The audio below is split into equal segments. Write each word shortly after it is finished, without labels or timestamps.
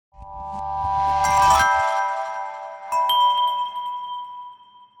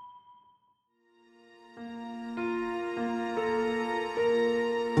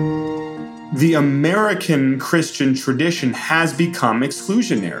the American Christian tradition has become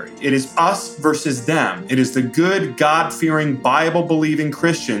exclusionary. It is us versus them. It is the good, God-fearing, Bible-believing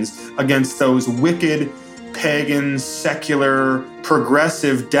Christians against those wicked, pagan, secular,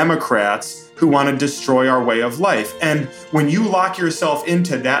 progressive Democrats who want to destroy our way of life. And when you lock yourself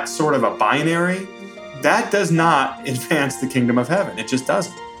into that sort of a binary, that does not advance the kingdom of heaven. It just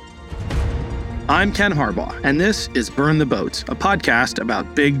doesn't. I'm Ken Harbaugh, and this is Burn the Boats, a podcast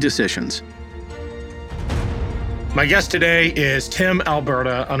about big decisions. My guest today is Tim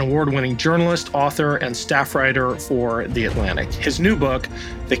Alberta, an award-winning journalist, author, and staff writer for The Atlantic. His new book,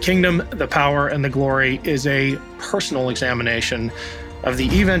 The Kingdom, the Power, and the Glory, is a personal examination of the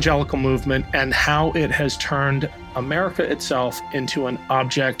evangelical movement and how it has turned America itself into an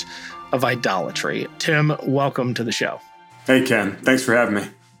object of idolatry. Tim, welcome to the show. Hey, Ken. Thanks for having me.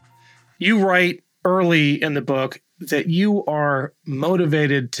 You write early in the book that you are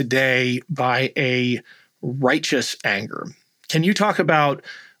motivated today by a righteous anger. Can you talk about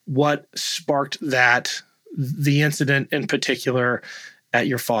what sparked that, the incident in particular at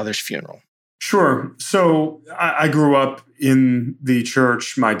your father's funeral? Sure. So I grew up in the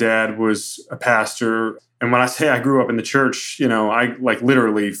church. My dad was a pastor. And when I say I grew up in the church, I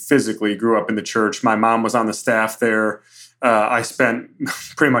literally physically grew up in the church. My mom was on the staff there. I spent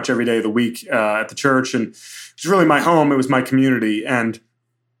pretty much every day of the week at the church, and it was really my home. It was my community. And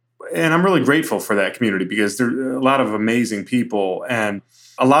I'm really grateful for that community because there are a lot of amazing people. And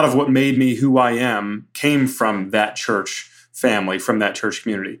a lot of what made me who I am came from that church family, from that church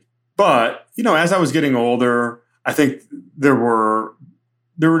community. But, as I was getting older, I think there were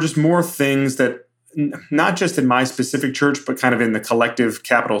just more things that, not just in my specific church, but kind of in the collective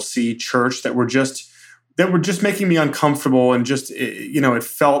capital C church that were just making me uncomfortable. And just, it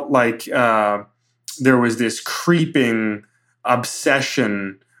felt like there was this creeping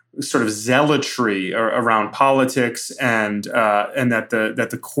obsession, sort of zealotry around politics, and that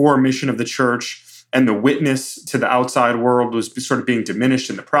the core mission of the church and the witness to the outside world was sort of being diminished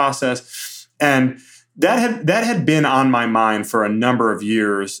in the process. And that had been on my mind for a number of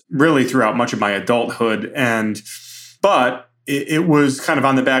years, really throughout much of my adulthood. But it was kind of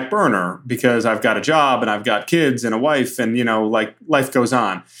on the back burner because I've got a job and I've got kids and a wife, and life goes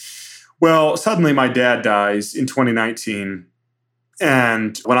on. Well, suddenly my dad dies in 2019.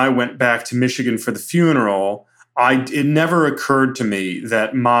 And when I went back to Michigan for the funeral, it never occurred to me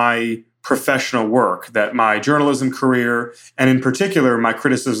that my professional work, that my journalism career, and in particular my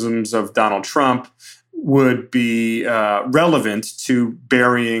criticisms of Donald Trump, would be relevant to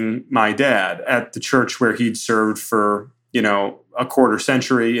burying my dad at the church where he'd served for, a quarter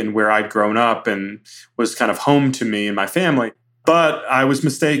century and where I'd grown up and was kind of home to me and my family. But I was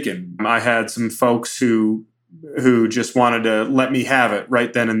mistaken. I had some folks who just wanted to let me have it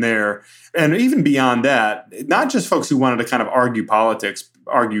right then and there. And even beyond that, not just folks who wanted to kind of argue politics,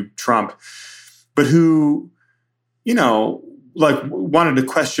 argue Trump, but who, wanted to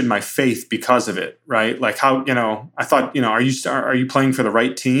question my faith because of it, right? Like how, I thought, are you playing for the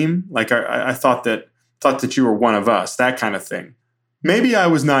right team? Like I thought that you were one of us, that kind of thing. Maybe I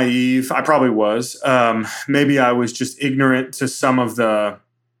was naive. I probably was. Maybe I was just ignorant to some of the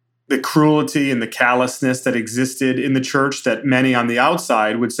cruelty and the callousness that existed in the church that many on the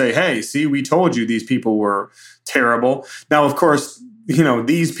outside would say, hey, see, we told you these people were terrible. Now, of course,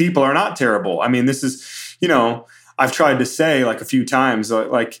 these people are not terrible. I mean, this is, I've tried to say a few times,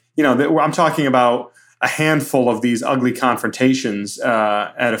 I'm talking about a handful of these ugly confrontations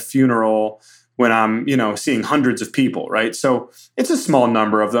at a funeral when I'm, seeing hundreds of people, right? So it's a small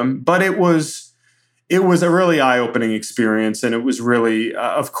number of them, but it was a really eye-opening experience, and it was really,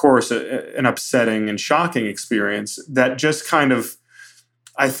 of course, an upsetting and shocking experience that just kind of,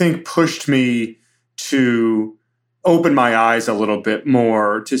 I think, pushed me to open my eyes a little bit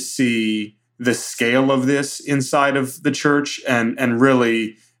more to see the scale of this inside of the church and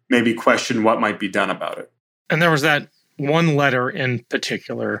really maybe question what might be done about it. And there was that one letter in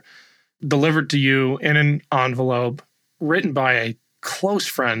particular delivered to you in an envelope written by a close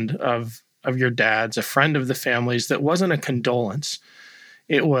friend of your dad's, a friend of the family's, that wasn't a condolence.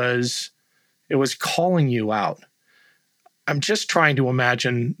 It was calling you out. I'm just trying to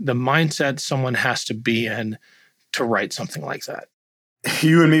imagine the mindset someone has to be in to write something like that.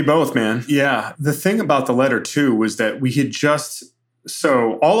 You and me both, man. Yeah. The thing about the letter, too, was that we had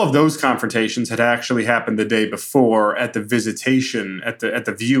so all of those confrontations had actually happened the day before at the visitation, at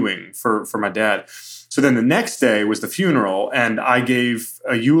the viewing for my dad. So then the next day was the funeral, and I gave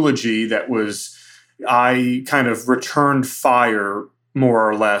a eulogy I kind of returned fire more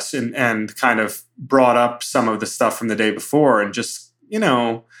or less and kind of brought up some of the stuff from the day before and just,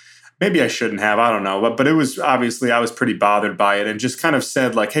 maybe I shouldn't have, I don't know. But it was obviously, I was pretty bothered by it and just kind of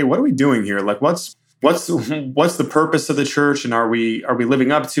said like, hey, what are we doing here? Like, what's the purpose of the church? And are we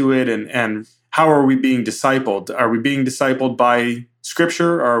living up to it? And how are we being discipled? Are we being discipled by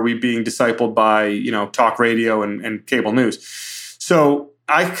scripture? Or are we being discipled by, talk radio and cable news? So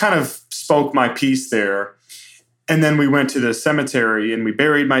I kind of spoke my piece there. And then we went to the cemetery and we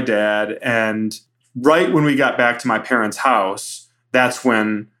buried my dad. And right when we got back to my parents' house, that's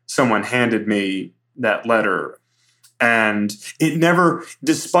when someone handed me that letter. And it never,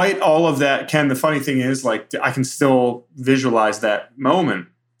 despite all of that, Ken, the funny thing is, like, I can still visualize that moment.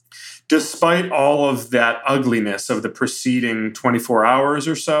 Despite all of that ugliness of the preceding 24 hours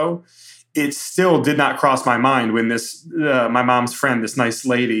or so, it still did not cross my mind when my mom's friend, this nice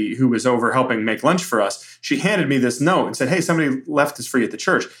lady who was over helping make lunch for us, she handed me this note and said, hey, somebody left this for you at the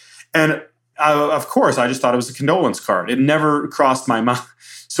church. And of course, I just thought it was a condolence card. It never crossed my mind.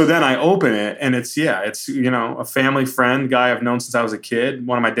 So then I open it and it's a family friend, guy I've known since I was a kid,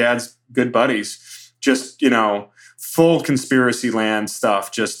 one of my dad's good buddies, just, full conspiracy land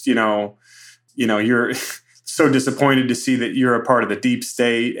stuff. Just, you're so disappointed to see that you're a part of the deep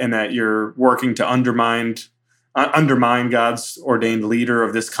state and that you're working to undermine God's ordained leader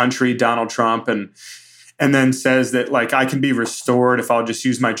of this country, Donald Trump, and then says that like I can be restored if I'll just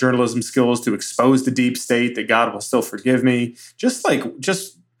use my journalism skills to expose the deep state, that God will still forgive me.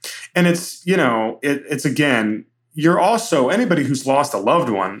 And it's, it's again, you're also anybody who's lost a loved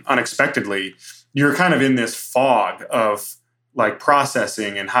one unexpectedly, you're kind of in this fog of like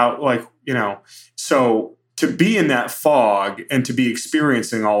processing and how so to be in that fog and to be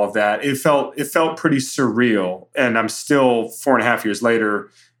experiencing all of that, it felt pretty surreal. And I'm still 4.5 years later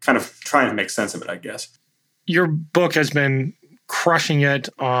kind of trying to make sense of it, I guess. Your book has been crushing it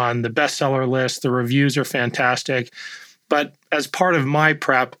on the bestseller list. The reviews are fantastic. But as part of my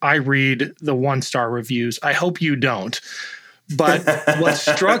prep, I read the 1-star reviews. I hope you don't. But what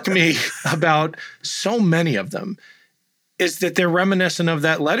struck me about so many of them is that they're reminiscent of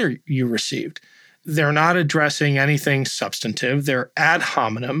that letter you received. They're not addressing anything substantive. They're ad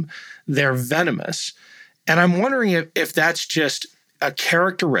hominem. They're venomous. And I'm wondering if that's just a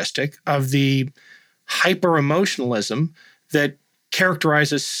characteristic of the hyper-emotionalism that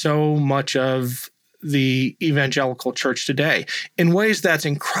characterizes so much of the evangelical church today. In ways that's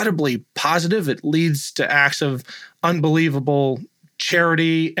incredibly positive. It leads to acts of unbelievable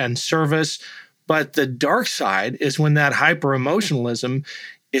charity and service. But the dark side is when that hyper-emotionalism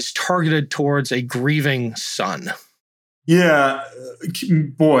is targeted towards a grieving son. Yeah,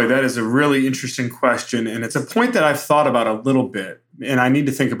 boy, that is a really interesting question. And it's a point that I've thought about a little bit, and I need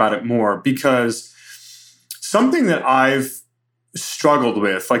to think about it more, because something that I've struggled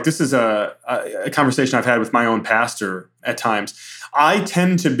with, like this is a conversation I've had with my own pastor at times. I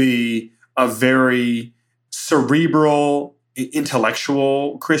tend to be a very cerebral,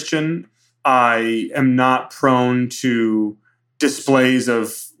 intellectual Christian. I am not prone to displays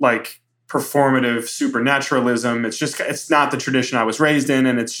of like performative supernaturalism. It's not the tradition I was raised in,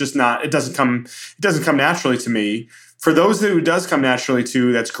 and it doesn't come naturally to me. For those who it does come naturally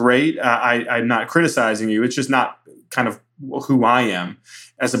to, that's great. I'm not criticizing you. It's just not kind of who I am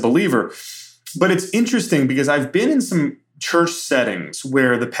as a believer. But it's interesting because I've been in some church settings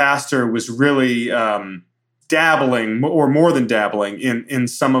where the pastor was really dabbling, or more than dabbling, in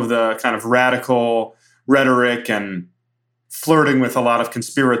some of the kind of radical rhetoric and flirting with a lot of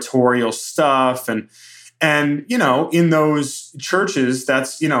conspiratorial stuff. And in those churches,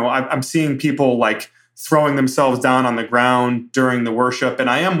 that's, I'm seeing people like throwing themselves down on the ground during the worship. And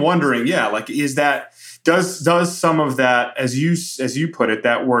I am wondering, does some of that, as you put it,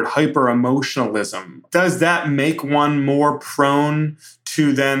 that word hyper-emotionalism, does that make one more prone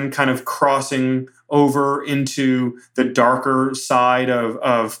to then kind of crossing over into the darker side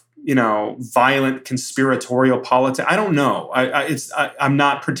of violent conspiratorial politics? I don't know. I'm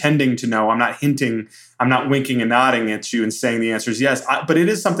not pretending to know. I'm not hinting. I'm not winking and nodding at you and saying the answer is yes. But it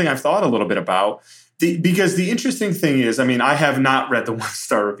is something I've thought a little bit about. Because the interesting thing is, I have not read the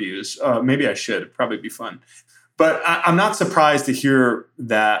 1-star reviews. Maybe I should. It'd probably be fun. But I'm not surprised to hear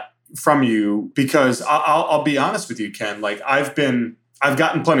that from you, because I'll be honest with you, Ken. Like I've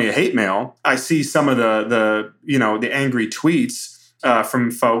gotten plenty of hate mail. I see some of the angry tweets from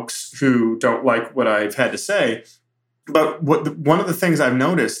folks who don't like what I've had to say. But one of the things I've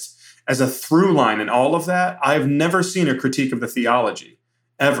noticed as a through line in all of that, I've never seen a critique of the theology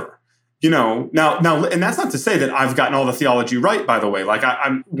ever. Now, and that's not to say that I've gotten all the theology right, by the way. Like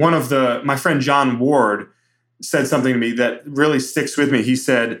my friend John Ward said something to me that really sticks with me. He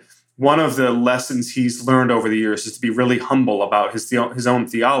said, one of the lessons he's learned over the years is to be really humble about his own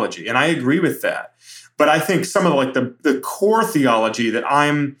theology. And I agree with that. But I think some of the core theology that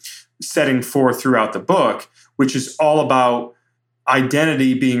I'm setting forth throughout the book, which is all about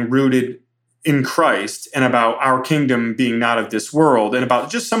identity being rooted in Christ and about our kingdom being not of this world, and about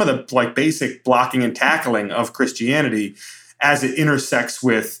just some of the basic blocking and tackling of Christianity as it intersects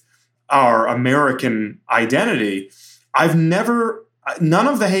with our American identity. None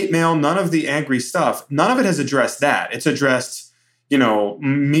of the hate mail, none of the angry stuff, none of it has addressed that. It's addressed,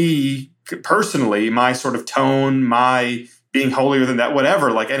 me personally, my sort of tone, my being holier than that, whatever,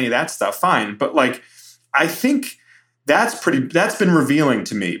 any of that stuff, fine. But I think that's been revealing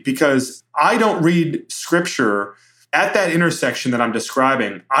to me, because I don't read scripture at that intersection that I'm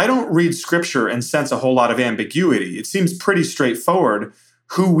describing. I don't read scripture and sense a whole lot of ambiguity. It seems pretty straightforward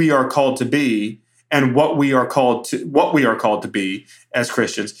who we are called to be and what we are called to be as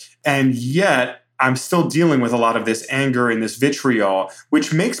Christians. And yet I'm still dealing with a lot of this anger and this vitriol,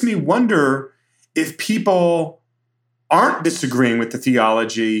 which makes me wonder if people aren't disagreeing with the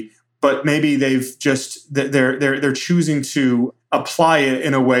theology, but maybe they're choosing to apply it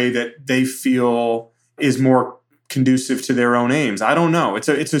in a way that they feel is more conducive to their own aims. I don't know. It's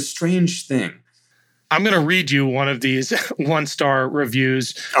a strange thing. I'm going to read you one of these 1-star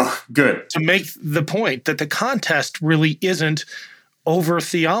reviews. Oh, good. To make the point that the contest really isn't over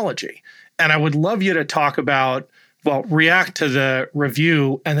theology. And I would love you to talk about, react to the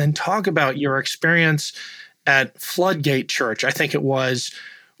review and then talk about your experience at Floodgate Church, I think it was,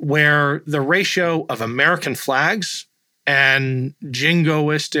 where the ratio of American flags and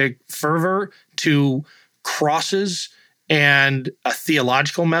jingoistic fervor to crosses and a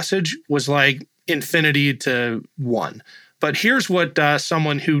theological message was like infinity to 1. But here's what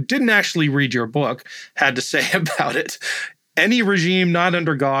someone who didn't actually read your book had to say about it. Any regime not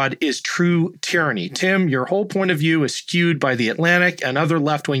under God is true tyranny. Tim, your whole point of view is skewed by the Atlantic and other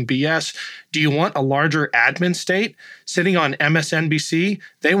left-wing BS. Do you want a larger admin state? Sitting on MSNBC,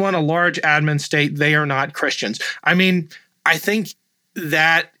 they want a large admin state. They are not Christians. I mean, I think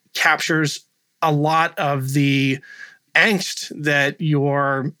that captures a lot of the angst that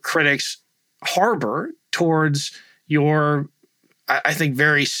your critics harbor towards your, I think,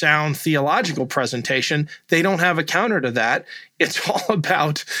 very sound theological presentation. They don't have a counter to that. It's all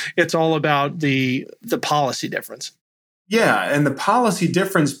about the policy difference. Yeah, and the policy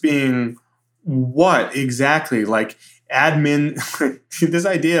difference being what exactly? Admin, this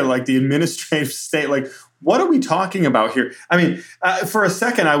idea of the administrative state, what are we talking about here? I mean, for a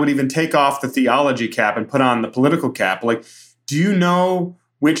second, I would even take off the theology cap and put on the political cap. Do you know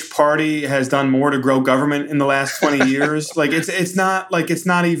which party has done more to grow government in the last 20 years? It's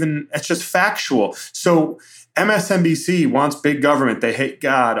just factual. So MSNBC wants big government. They hate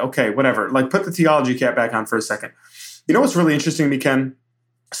God. Okay, whatever. Put the theology cap back on for a second. You know what's really interesting to me, Ken?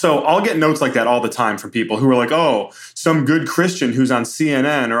 So I'll get notes like that all the time from people who are like, oh, some good Christian who's on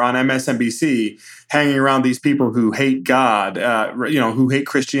CNN or on MSNBC hanging around these people who hate God, who hate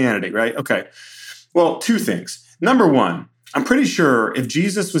Christianity, right? Okay. Well, 2 things. Number 1, I'm pretty sure if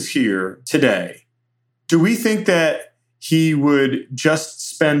Jesus was here today, do we think that he would just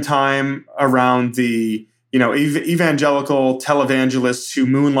spend time around the, evangelical televangelists who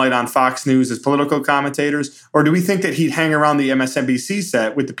moonlight on Fox News as political commentators? Or do we think that he'd hang around the MSNBC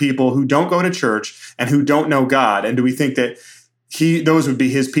set with the people who don't go to church and who don't know God? And do we think that those would be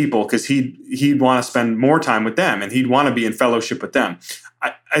his people because he'd want to spend more time with them and he'd want to be in fellowship with them?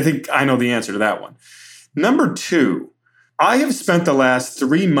 I think I know the answer to that one. Number 2, I have spent the last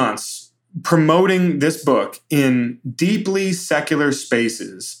 3 months promoting this book in deeply secular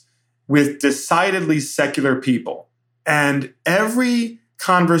spaces with decidedly secular people. And every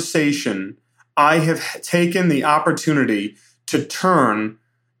conversation, I have taken the opportunity to turn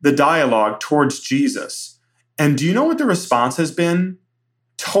the dialogue towards Jesus. And do you know what the response has been?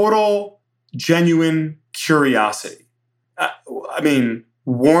 Total, genuine curiosity.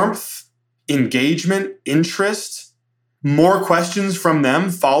 Warmth, engagement, interest, more questions from them,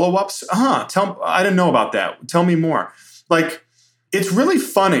 follow-ups. I didn't know about that. Tell me more. It's really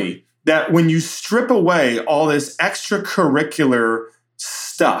funny that when you strip away all this extracurricular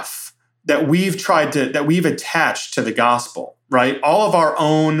stuff that we've attached to the gospel, right? All of our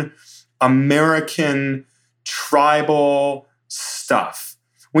own American tribal stuff.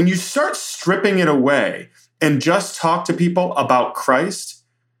 When you start stripping it away and just talk to people about Christ,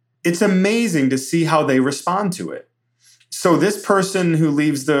 it's amazing to see how they respond to it. So this person who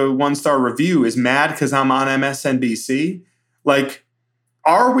leaves the 1-star review is mad because I'm on MSNBC.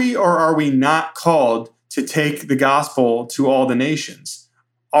 Are we or are we not called to take the gospel to all the nations?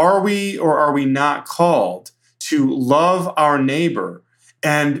 are we or are we not called to love our neighbor?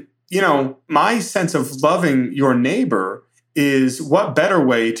 And, my sense of loving your neighbor is, what better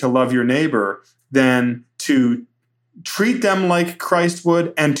way to love your neighbor than to treat them like Christ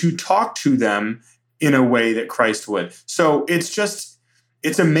would and to talk to them in a way that Christ would. So it's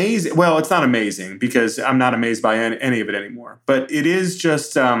amazing. Well, it's not amazing because I'm not amazed by any of it anymore, but it is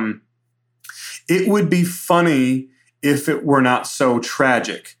just, it would be funny if it were not so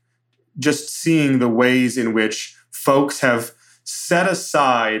tragic, just seeing the ways in which folks have set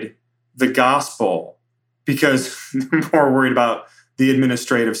aside the gospel because they're more worried about the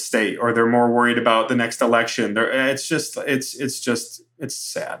administrative state, or they're more worried about the next election. It's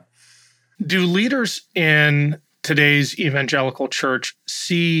sad. Do leaders in today's evangelical church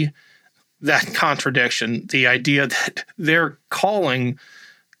see that contradiction, the idea that they're calling,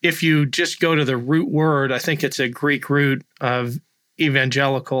 if you just go to the root word, I think it's a Greek root of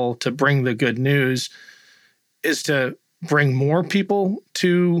evangelical, to bring the good news, is to bring more people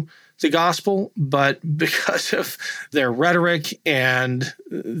to the gospel, but because of their rhetoric and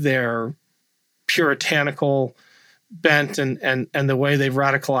their puritanical bent and the way they've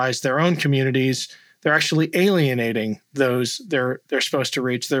radicalized their own communities, they're actually alienating those they're supposed to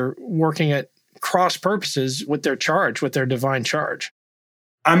reach. They're working at cross purposes with their charge, with their divine charge.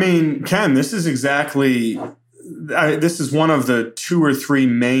 I mean, Ken, this is one of the 2 or 3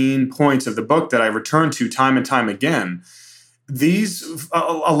 main points of the book that I return to time and time again.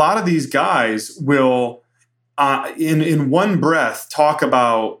 A lot of these guys will, in one breath, talk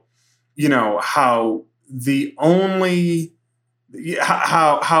about, how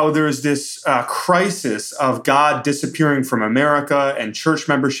there's this crisis of God disappearing from America and church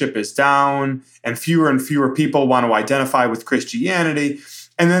membership is down and fewer people want to identify with Christianity.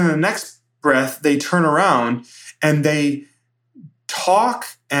 And then in the next breath, they turn around and they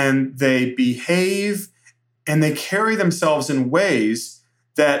talk and they behave and they carry themselves in ways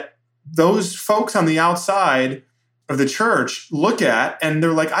that those folks on the outside of the church look at and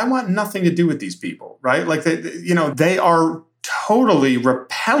they're like, I want nothing to do with these people, right? Like, they are totally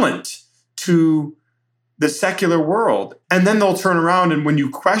repellent to the secular world. And then they'll turn around and when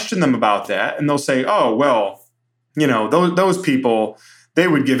you question them about that, and they'll say, oh, well, those people, they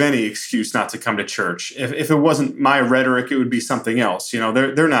would give any excuse not to come to church. If it wasn't my rhetoric, it would be something else.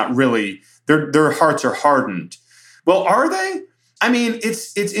 They're not really, their hearts are hardened. Well, are they? I mean,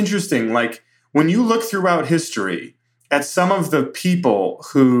 it's interesting. Like, when you look throughout history at some of the people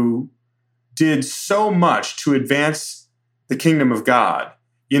who did so much to advance the kingdom of God,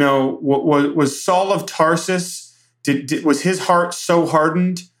 was Saul of Tarsus, was his heart so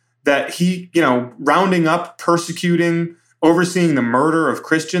hardened that he, rounding up, persecuting, overseeing the murder of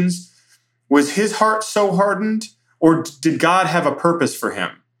Christians, was his heart so hardened, or did God have a purpose for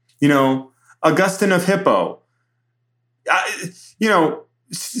him? Augustine of Hippo, the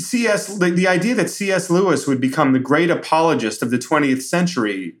idea that C.S. Lewis would become the great apologist of the 20th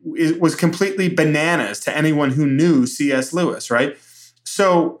century was completely bananas to anyone who knew C.S. Lewis, right?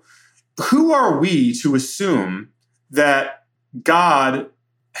 So who are we to assume that God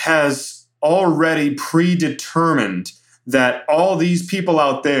has already predetermined that all these people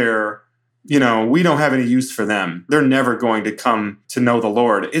out there, we don't have any use for them. They're never going to come to know the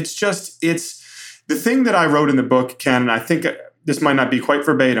Lord. It's the thing that I wrote in the book, Ken, and I think this might not be quite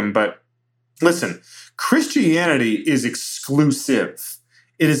verbatim, but listen, Christianity is exclusive.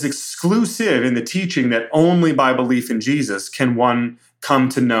 It is exclusive in the teaching that only by belief in Jesus can one come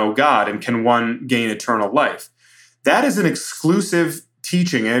to know God and can one gain eternal life. That is an exclusive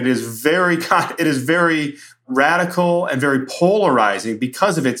teaching, and it is very radical and very polarizing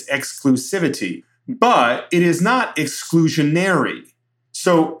because of its exclusivity. But it is not exclusionary.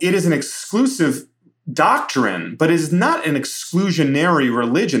 So it is an exclusive doctrine, but it is not an exclusionary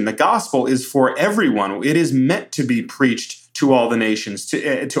religion. The gospel is for everyone. It is meant to be preached to all the nations,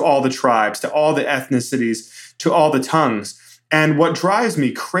 to all the tribes, to all the ethnicities, to all the tongues. And what drives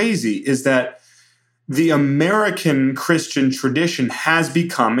me crazy is that the American Christian tradition has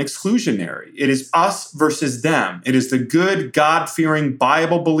become exclusionary. It is us versus them. It is the good, God-fearing,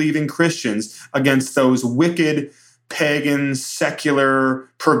 Bible-believing Christians against those wicked, pagan, secular,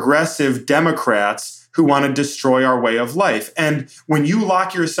 progressive Democrats who want to destroy our way of life. And when you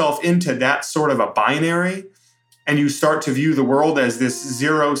lock yourself into that sort of a binary and you start to view the world as this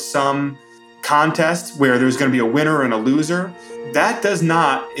zero-sum contest where there's going to be a winner and a loser, that does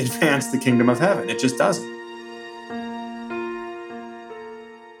not advance the kingdom of heaven. It just doesn't.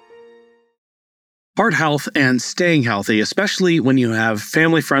 Heart health and staying healthy, especially when you have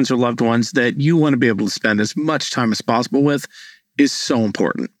family, friends, or loved ones that you want to be able to spend as much time as possible with, is so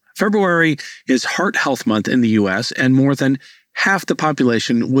important. February is Heart Health Month in the U.S., and more than half the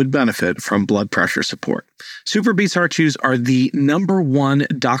population would benefit from blood pressure support. SuperBeets Heart Chews are the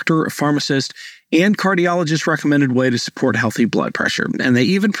 #1 doctor, pharmacist, and cardiologist recommended way to support healthy blood pressure, and they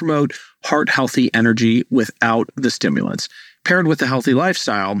even promote heart-healthy energy without the stimulants. Paired with a healthy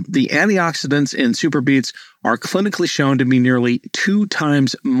lifestyle, the antioxidants in SuperBeets are clinically shown to be nearly 2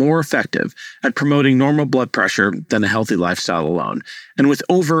 times more effective at promoting normal blood pressure than a healthy lifestyle alone. And with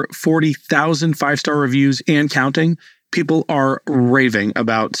over 40,000 5-star reviews and counting, people are raving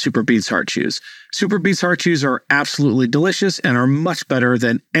about SuperBeets Heart Chews. SuperBeets Heart Chews are absolutely delicious and are much better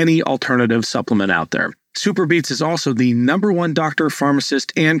than any alternative supplement out there. SuperBeets is also the #1 doctor,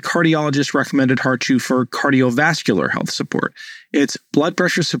 pharmacist, and cardiologist recommended heart chew for cardiovascular health support. It's blood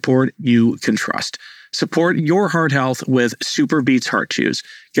pressure support you can trust. Support your heart health with SuperBeets Heart Chews.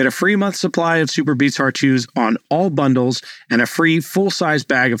 Get a free month supply of SuperBeets Heart Chews on all bundles and a free full-size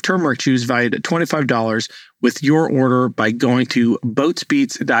bag of turmeric chews valued at $25 with your order by going to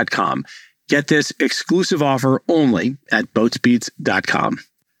boatsbeats.com. Get this exclusive offer only at boatsbeats.com.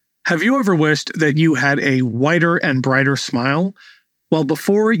 Have you ever wished that you had a whiter and brighter smile? Well,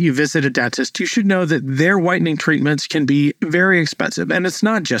 before you visit a dentist, you should know that their whitening treatments can be very expensive. And it's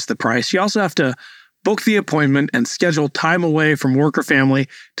not just the price. You also have to book the appointment and schedule time away from work or family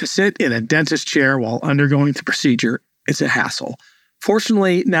to sit in a dentist chair while undergoing the procedure. It's a hassle.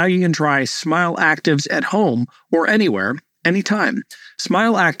 Fortunately, now you can try Smile Actives at home or anywhere, anytime.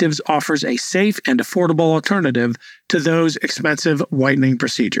 Smile Actives offers a safe and affordable alternative to those expensive whitening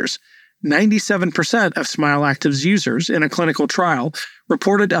procedures. 97% of Smile Actives users in a clinical trial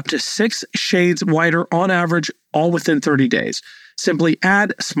reported up to 6 shades whiter on average, all within 30 days. Simply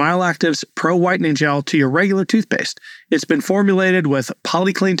add Smile Actives Pro Whitening Gel to your regular toothpaste. It's been formulated with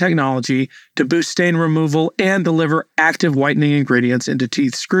PolyClean technology to boost stain removal and deliver active whitening ingredients into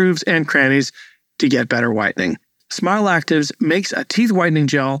teeth grooves and crannies to get better whitening. Smile Actives makes a teeth whitening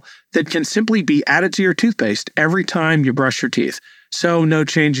gel that can simply be added to your toothpaste every time you brush your teeth. So no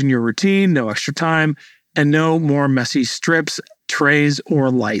change in your routine, no extra time, and no more messy strips, trays,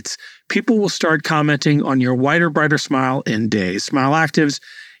 or lights. People will start commenting on your whiter, brighter smile in days. Smile Actives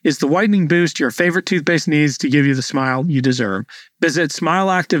is the whitening boost your favorite toothpaste needs to give you the smile you deserve. Visit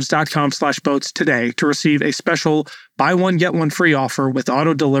smileactives.com/boats today to receive a special buy one, get one free offer with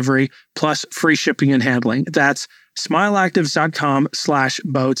auto delivery plus free shipping and handling. That's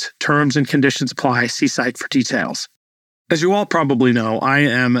smileactives.com/boats. Terms and conditions apply. See site for details. As you all probably know, I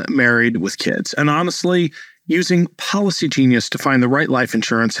am married with kids, and honestly, using Policy Genius to find the right life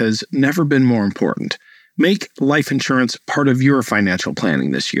insurance has never been more important. Make life insurance part of your financial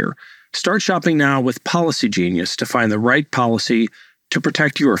planning this year. Start shopping now with Policy Genius to find the right policy to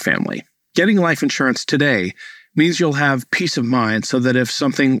protect your family. Getting life insurance today means you'll have peace of mind so that if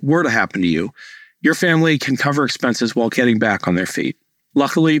something were to happen to you, your family can cover expenses while getting back on their feet.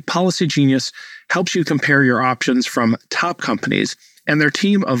 Luckily, Policy Genius helps you compare your options from top companies, and their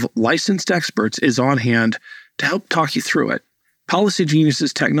team of licensed experts is on hand to help talk you through it. Policy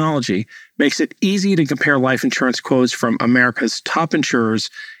Genius's technology makes it easy to compare life insurance quotes from America's top insurers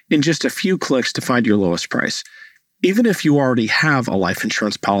in just a few clicks to find your lowest price. Even if you already have a life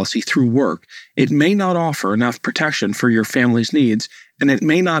insurance policy through work, it may not offer enough protection for your family's needs, and it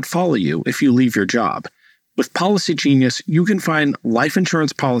may not follow you if you leave your job. With Policy Genius, you can find life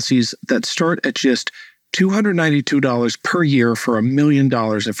insurance policies that start at just $292 per year for $1 million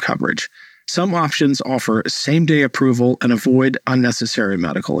of coverage. Some options offer same-day approval and avoid unnecessary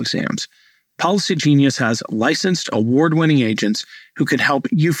medical exams. Policy Genius has licensed, award-winning agents who can help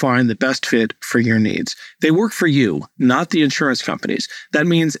you find the best fit for your needs. They work for you, not the insurance companies. That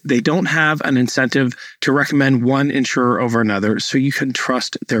means they don't have an incentive to recommend one insurer over another, so you can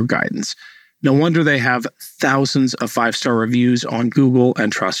trust their guidance. No wonder they have thousands of 5-star reviews on Google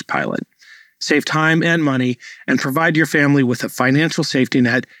and Trustpilot. Save time and money and provide your family with a financial safety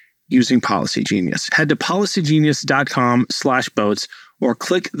net using Policy Genius. Head to policygenius.com/boats or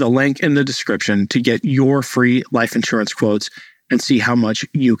click the link in the description to get your free life insurance quotes and see how much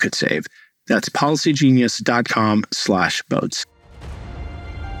you could save. That's policygenius.com/boats.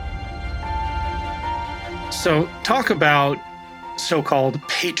 So talk about so-called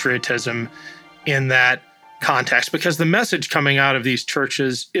patriotism in that context, because the message coming out of these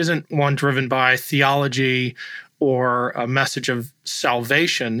churches isn't one driven by theology or a message of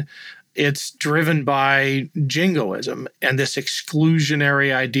salvation. It's driven by jingoism and this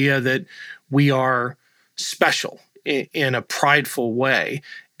exclusionary idea that we are special in a prideful way,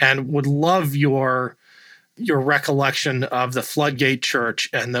 and would love your recollection of the Floodgate Church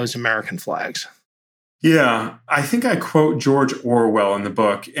and those American flags. Yeah, I think I quote George Orwell in the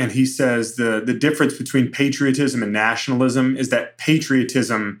book, and he says the difference between patriotism and nationalism is that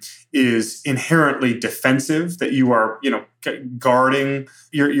patriotism is inherently defensive, that you are, guarding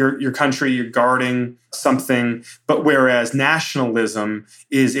your country, you're guarding something, but whereas nationalism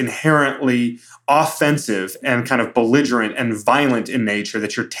is inherently offensive and kind of belligerent and violent in nature,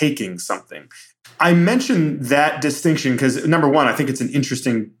 that you're taking something. I mentioned that distinction because, number one, I think it's an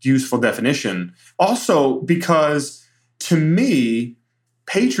interesting, useful definition. Also, because to me,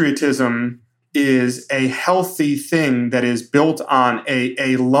 patriotism is a healthy thing that is built on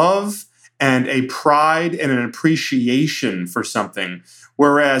a love and a pride and an appreciation for something.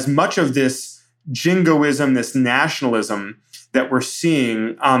 Whereas much of this jingoism, this nationalism that we're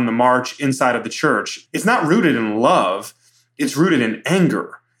seeing on the march inside of the church, it's not rooted in love, it's rooted in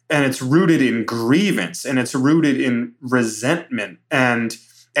anger. And it's rooted in grievance, and it's rooted in resentment and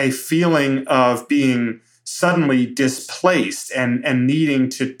a feeling of being suddenly displaced and needing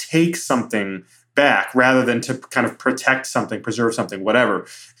to take something back rather than to kind of protect something, preserve something, whatever.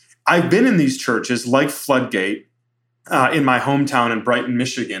 I've been in these churches like Floodgate in my hometown in Brighton,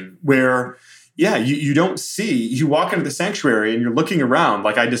 Michigan, where, you don't see, you walk into the sanctuary and you're looking around,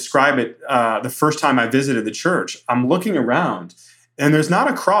 like I describe it the first time I visited the church. I'm looking around. And there's not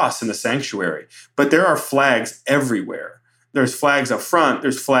a cross in the sanctuary, but there are flags everywhere. There's flags up front.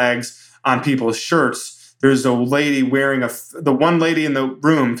 There's flags on people's shirts. There's a lady wearing the one lady in the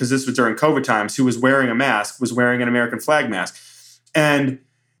room, because this was during COVID times, who was wearing a mask, was wearing an American flag mask. And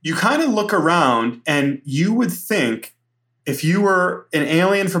you kind of look around and you would think, if you were an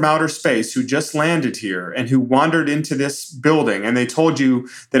alien from outer space who just landed here and who wandered into this building and they told you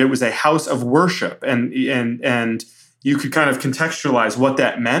that it was a house of worship and you could kind of contextualize what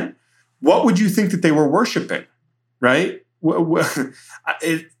that meant, what would you think that they were worshiping, right?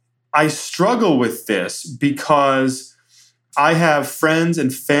 I struggle with this because I have friends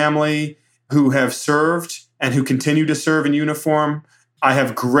and family who have served and who continue to serve in uniform. I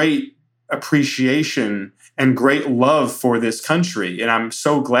have great appreciation and great love for this country, and I'm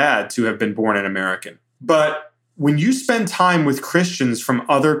so glad to have been born an American. But when you spend time with Christians from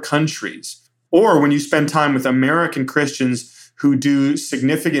other countries, or when you spend time with American Christians who do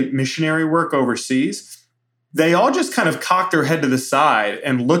significant missionary work overseas, they all just kind of cock their head to the side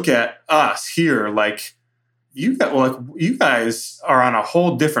and look at us here like, you guys are on a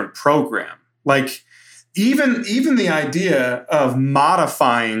whole different program. Like, even the idea of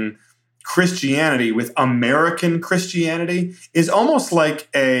modifying Christianity with American Christianity is almost like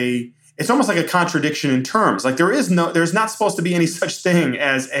a contradiction in terms. Like, there's not supposed to be any such thing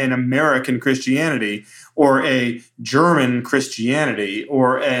as an American Christianity or a German Christianity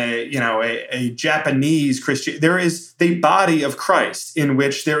or a Japanese Christian. There is the body of Christ in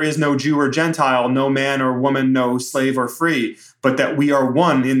which there is no Jew or Gentile, no man or woman, no slave or free, but that we are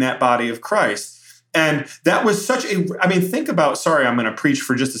one in that body of Christ. And that was think about, sorry, I'm going to preach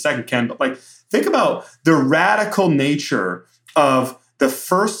for just a second, Ken, but think about the radical nature of the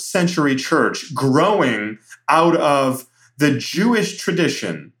first century church growing out of the Jewish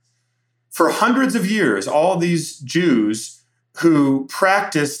tradition. For hundreds of years, all these Jews who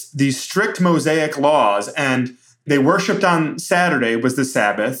practiced these strict Mosaic laws, and they worshiped on Saturday was the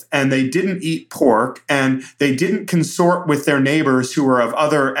Sabbath, and they didn't eat pork, and they didn't consort with their neighbors who were of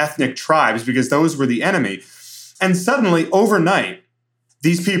other ethnic tribes because those were the enemy. And suddenly, overnight,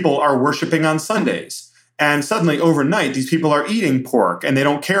 these people are worshiping on Sundays. And suddenly, overnight, these people are eating pork, and they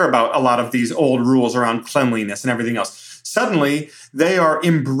don't care about a lot of these old rules around cleanliness and everything else. Suddenly, they are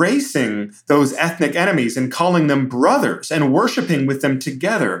embracing those ethnic enemies and calling them brothers and worshiping with them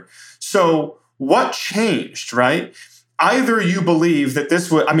together. So what changed, right? Either you believe that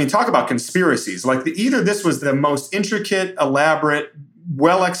this was, talk about conspiracies. Either this was the most intricate, elaborate,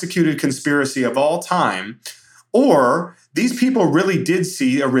 well-executed conspiracy of all time, or these people really did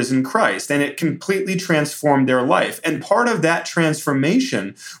see a risen Christ, and it completely transformed their life. And part of that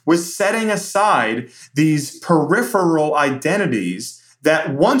transformation was setting aside these peripheral identities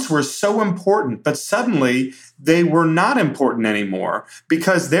that once were so important, but suddenly they were not important anymore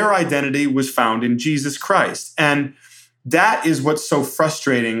because their identity was found in Jesus Christ. And that is what's so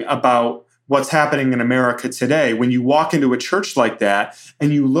frustrating about what's happening in America today. When you walk into a church like that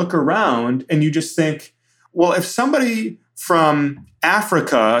and you look around and you just think, well, if somebody from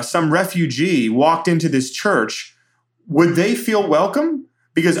Africa, some refugee, walked into this church, would they feel welcome?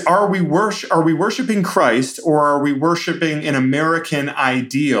 Because are we worshiping Christ, or are we worshiping an American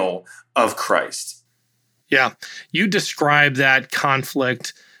ideal of Christ? Yeah, you describe that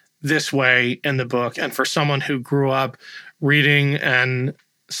conflict this way in the book. And for someone who grew up reading and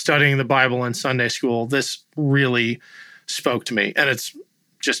studying the Bible in Sunday school, this really spoke to me. And it's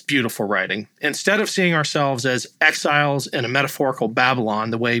just beautiful writing. Instead of seeing ourselves as exiles in a metaphorical Babylon,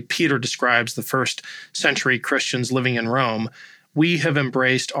 the way Peter describes the first century Christians living in Rome, we have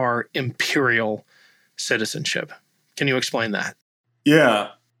embraced our imperial citizenship. Can you explain that? Yeah,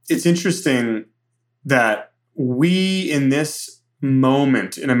 it's interesting that we in this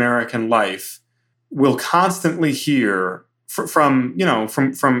moment in American life will constantly hear from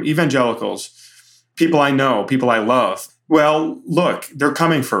evangelicals, people I know, people I love. Well, look, they're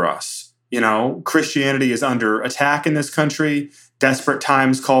coming for us. Christianity is under attack in this country. Desperate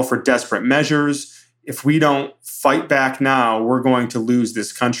times call for desperate measures. If we don't fight back now, we're going to lose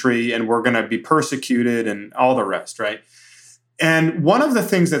this country and we're going to be persecuted and all the rest, right? And one of the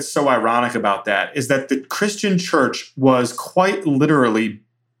things that's so ironic about that is that the Christian church was quite literally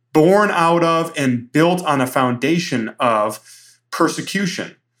born out of and built on a foundation of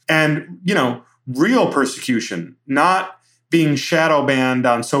persecution. And, real persecution, not being shadow banned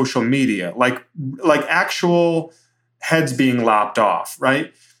on social media, like actual heads being lopped off,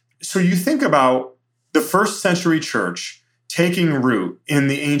 right? So you think about the first century church taking root in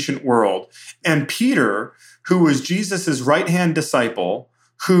the ancient world, and Peter, who was Jesus's right-hand disciple,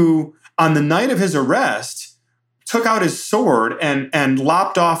 who on the night of his arrest took out his sword and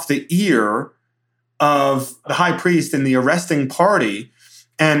lopped off the ear of the high priest in the arresting party.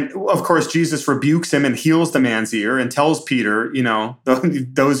 And of course, Jesus rebukes him and heals the man's ear and tells Peter,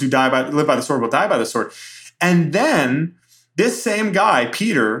 those who live by the sword will die by the sword. And then this same guy,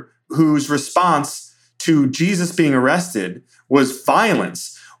 Peter, whose response to Jesus being arrested was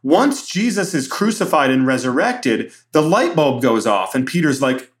violence. Once Jesus is crucified and resurrected, the light bulb goes off and Peter's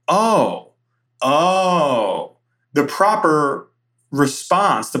like, oh, the proper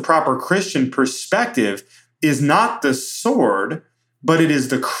response, the proper Christian perspective is not the sword, but it is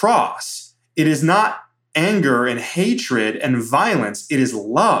the cross. It is not anger and hatred and violence. It is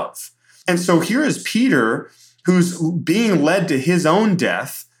love. And so here is Peter, who's being led to his own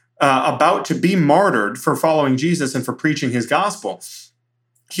death, about to be martyred for following Jesus and for preaching his gospel.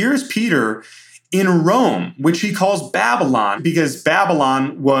 Here's Peter in Rome, which he calls Babylon, because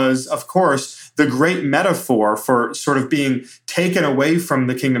Babylon was, of course, the great metaphor for sort of being taken away from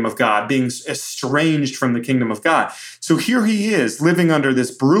the kingdom of God, being estranged from the kingdom of God. So here he is living under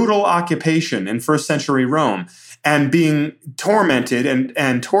this brutal occupation in first century Rome and being tormented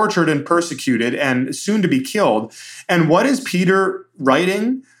and tortured and persecuted and soon to be killed. And what is Peter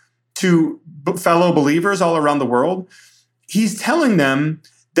writing to fellow believers all around the world? He's telling them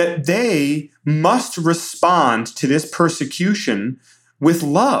that they must respond to this persecution with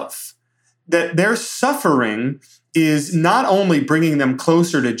love, that their suffering is not only bringing them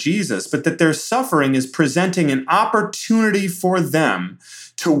closer to Jesus, but that their suffering is presenting an opportunity for them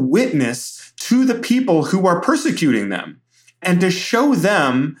to witness to the people who are persecuting them and to show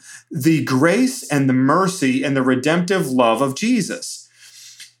them the grace and the mercy and the redemptive love of Jesus.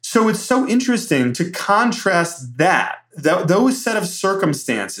 So it's so interesting to contrast those set of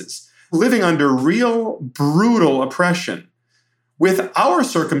circumstances, living under real brutal oppression, with our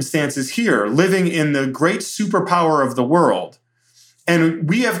circumstances here, living in the great superpower of the world. And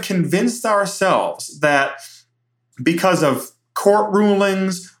we have convinced ourselves that because of court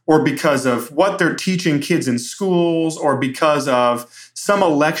rulings or because of what they're teaching kids in schools or because of some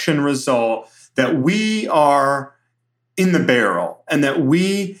election result, that we are in the barrel and that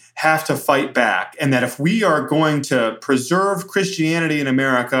we have to fight back. And that if we are going to preserve Christianity in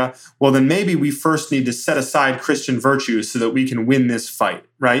America, well, then maybe we first need to set aside Christian virtues so that we can win this fight,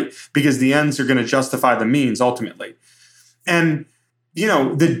 right? Because the ends are going to justify the means ultimately. And,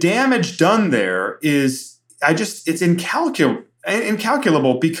 the damage done there is, it's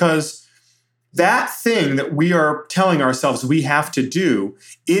incalculable because that thing that we are telling ourselves we have to do,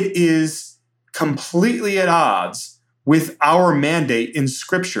 it is completely at odds with our mandate in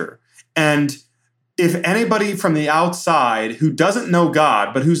Scripture. And if anybody from the outside who doesn't know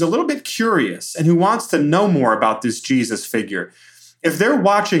God, but who's a little bit curious and who wants to know more about this Jesus figure, if they're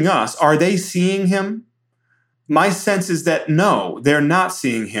watching us, are they seeing him? My sense is that no, they're not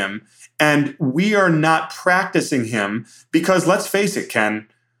seeing him. And we are not practicing him because, let's face it, Ken,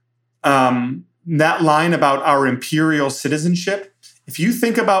 that line about our imperial citizenship, if you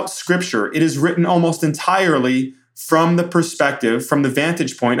think about Scripture, it is written almost entirely from the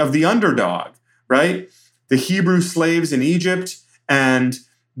vantage point of the underdog, right? The Hebrew slaves in Egypt and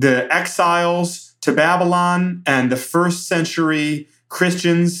the exiles to Babylon and the first century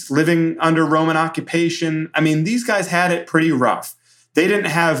Christians living under Roman occupation. I mean, these guys had it pretty rough. They didn't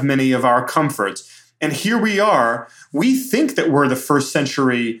have many of our comforts. And here we are. We think that we're the first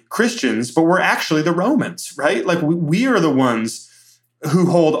century Christians, but we're actually the Romans, right? Like we are the ones who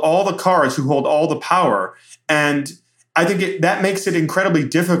hold all the cards, who hold all the power. And I think that makes it incredibly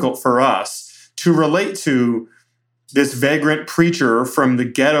difficult for us to relate to this vagrant preacher from the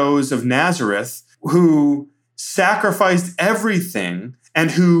ghettos of Nazareth who sacrificed everything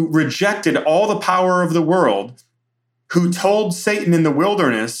and who rejected all the power of the world, who told Satan in the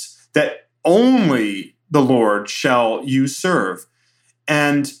wilderness that only the Lord shall you serve.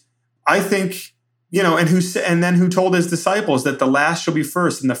 And I think, and then who told his disciples that the last shall be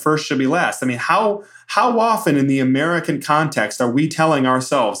first and the first shall be last. I mean, how often in the American context are we telling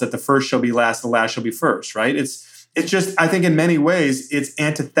ourselves that the first shall be last, the last shall be first, right? It's just, I think in many ways, it's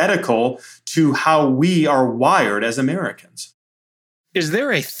antithetical to how we are wired as Americans. Is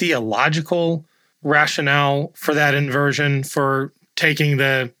there a theological rationale for that inversion, for taking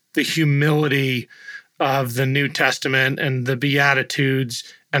the humility of the New Testament and the Beatitudes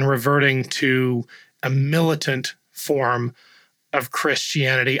and reverting to a militant form of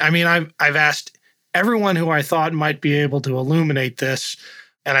Christianity? I mean, I've asked everyone who I thought might be able to illuminate this,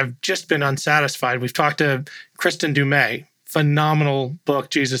 and I've just been unsatisfied. We've talked to Kristen Dumais, phenomenal book,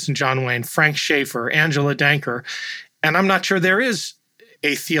 Jesus and John Wayne, Frank Schaeffer, Angela Danker, and I'm not sure there is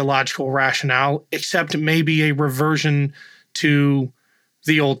a theological rationale, except maybe a reversion to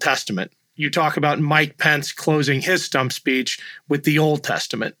the Old Testament. You talk about Mike Pence closing his stump speech with the Old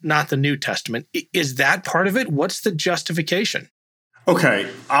Testament, not the New Testament. Is that part of it? What's the justification? Okay,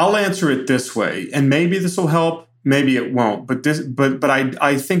 I'll answer it this way, and maybe this will help, maybe it won't. But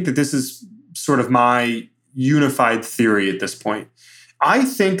I think that this is sort of my unified theory at this point. I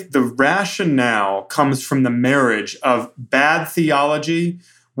think the rationale comes from the marriage of bad theology,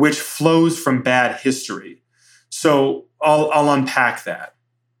 which flows from bad history. So I'll unpack that.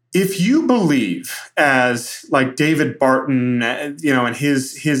 If you believe, as like David Barton, and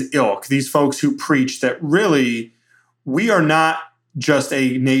his ilk, these folks who preach that really we are not just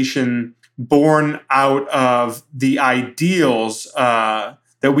a nation born out of the ideals, that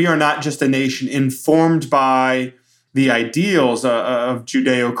we are not just a nation informed by the ideals of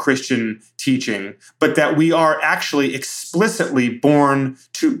Judeo-Christian teaching, but that we are actually explicitly born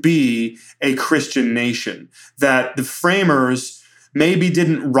to be a Christian nation, that the framers maybe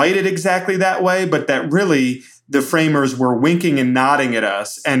didn't write it exactly that way, but that really the framers were winking and nodding at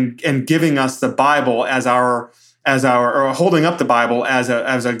us and giving us the Bible as our or holding up the Bible as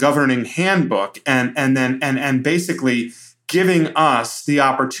a governing handbook and basically giving us the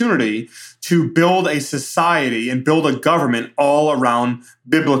opportunity to build a society and build a government all around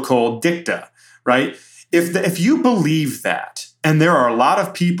biblical dicta, right? If you believe that, and there are a lot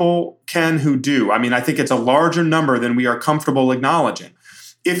of people, Ken, who do, I mean, I think it's a larger number than we are comfortable acknowledging.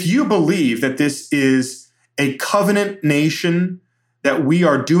 If you believe that this is a covenant nation, that we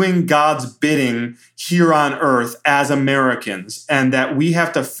are doing God's bidding here on earth as Americans, and that we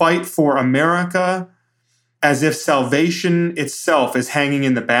have to fight for America as if salvation itself is hanging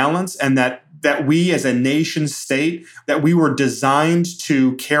in the balance, and that we as a nation state, that we were designed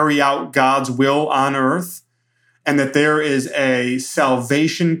to carry out God's will on earth, and that there is a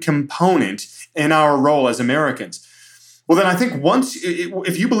salvation component in our role as Americans. Well, then I think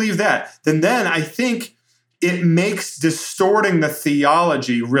if you believe that, then I think it makes distorting the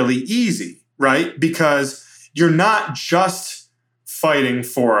theology really easy, right? Because you're not just fighting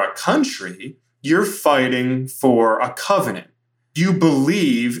for a country, you're fighting for a covenant. You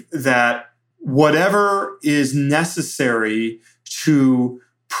believe that whatever is necessary to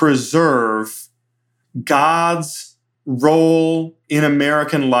preserve God's role in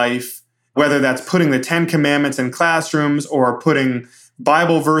American life, whether that's putting the 10 Commandments in classrooms or putting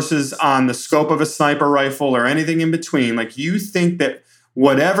Bible verses on the scope of a sniper rifle or anything in between, like you think that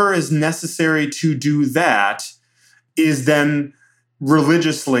whatever is necessary to do that is then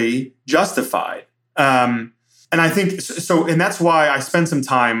religiously justified. And I think so, and that's why I spend some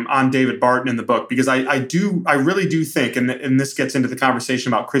time on David Barton in the book, because I really do think, and this gets into the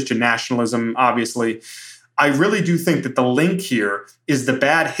conversation about Christian nationalism, obviously, I really do think that the link here is the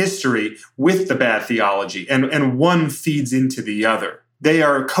bad history with the bad theology, and one feeds into the other. They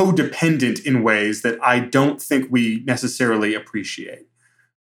are codependent in ways that I don't think we necessarily appreciate.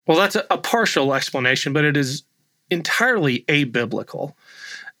 Well, that's a partial explanation, but it is entirely abiblical.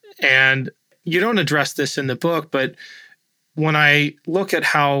 And you don't address this in the book, but when I look at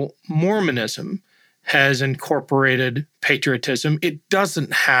how Mormonism has incorporated patriotism, it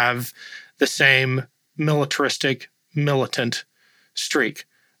doesn't have the same militaristic, militant streak.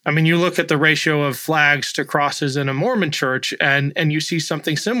 I mean, you look at the ratio of flags to crosses in a Mormon church and you see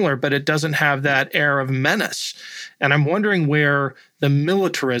something similar, but it doesn't have that air of menace. And I'm wondering where the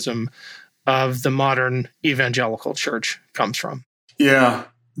militarism of the modern evangelical church comes from. Yeah,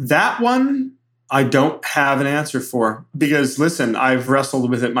 that one I don't have an answer for because, listen, I've wrestled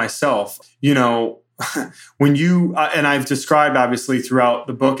with it myself. When you, and I've described obviously throughout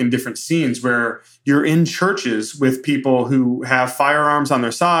the book in different scenes where you're in churches with people who have firearms on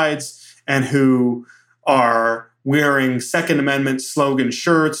their sides and who are wearing Second Amendment slogan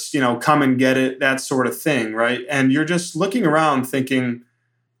shirts, come and get it, that sort of thing, right? And you're just looking around thinking,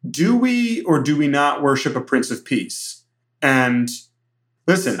 do we or do we not worship a Prince of Peace? And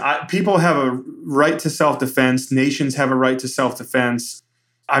listen, people have a right to self-defense. Nations have a right to self-defense.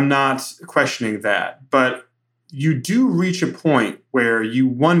 I'm not questioning that. But you do reach a point where you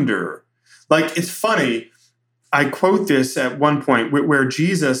wonder, like, it's funny. I quote this at one point where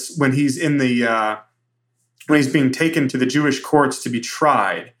Jesus, when he's when he's being taken to the Jewish courts to be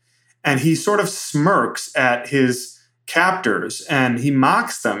tried, and he sort of smirks at his captors and he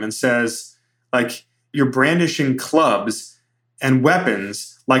mocks them and says, like, you're brandishing clubs and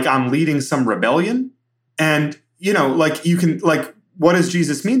weapons like I'm leading some rebellion. And, what does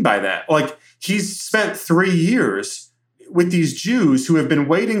Jesus mean by that? Like, he's spent 3 years with these Jews who have been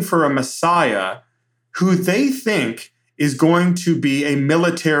waiting for a Messiah who they think is going to be a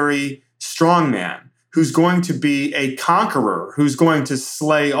military strongman, who's going to be a conqueror, who's going to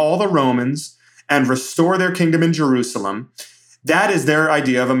slay all the Romans and restore their kingdom in Jerusalem. That is their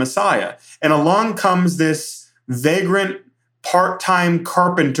idea of a Messiah. And along comes this vagrant part-time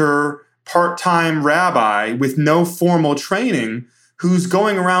carpenter, part-time rabbi with no formal training who's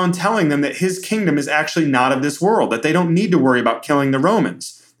going around telling them that his kingdom is actually not of this world, that they don't need to worry about killing the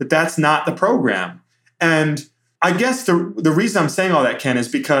Romans, that that's not the program. And I guess the reason I'm saying all that, Ken, is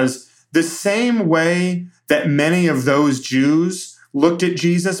because the same way that many of those Jews looked at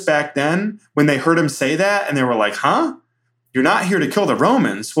Jesus back then when they heard him say that, and they were like, huh? You're not here to kill the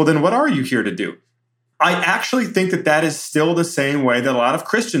Romans. Well, then what are you here to do? I actually think that that is still the same way that a lot of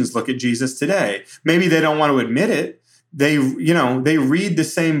Christians look at Jesus today. Maybe they don't want to admit it. They read the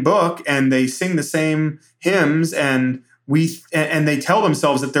same book and they sing the same hymns and they tell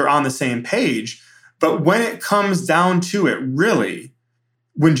themselves that they're on the same page. But when it comes down to it, really,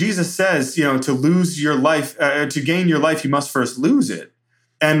 when Jesus says, to lose your life, to gain your life, you must first lose it.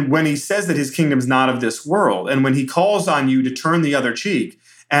 And when he says that his kingdom's not of this world, and when he calls on you to turn the other cheek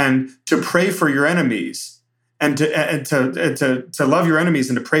and to pray for your enemies and to love your enemies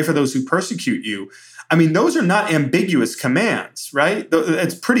and to pray for those who persecute you, I mean, those are not ambiguous commands, right?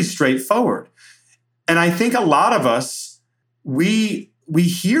 It's pretty straightforward. And I think a lot of us, we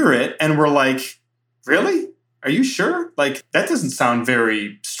hear it and we're like, really? Are you sure? Like, that doesn't sound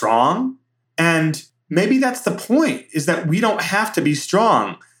very strong. And maybe that's the point, is that we don't have to be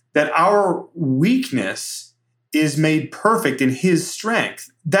strong, that our weakness is made perfect in his strength.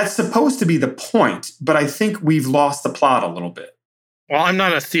 That's supposed to be the point, but I think we've lost the plot a little bit. Well, I'm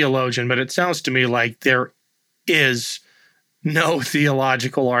not a theologian, but it sounds to me like there is no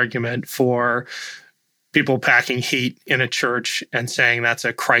theological argument for people packing heat in a church and saying that's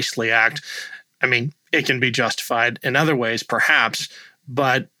a Christly act. I mean, it can be justified in other ways, perhaps,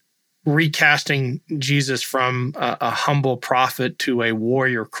 but recasting Jesus from a humble prophet to a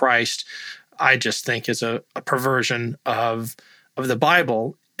warrior Christ, I just think is a perversion of the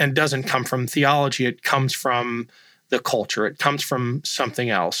Bible and doesn't come from theology. It comes from the culture. It comes from something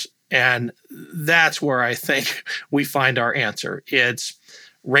else. And that's where I think we find our answer. It's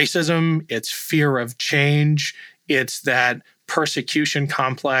racism, it's fear of change, it's that persecution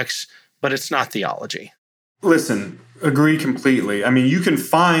complex, but it's not theology. Listen, agree completely. I mean, you can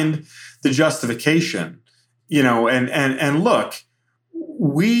find the justification, and look,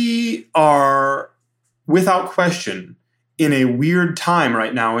 we are without question in a weird time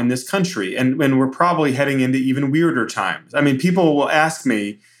right now in this country, and we're probably heading into even weirder times. I mean, people will ask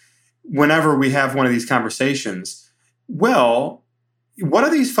me whenever we have one of these conversations, well, what are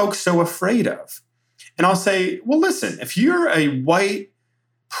these folks so afraid of? And I'll say, well, listen, if you're a white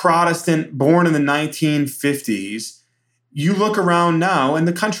Protestant born in the 1950s, you look around now and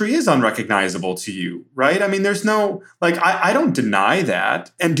the country is unrecognizable to you, right? I mean, there's no, I don't deny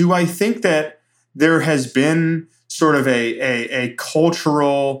that. And do I think that there has been sort of a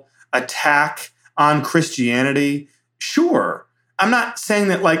cultural attack on Christianity? Sure. I'm not saying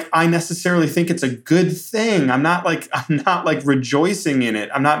that I necessarily think it's a good thing. I'm not rejoicing in it.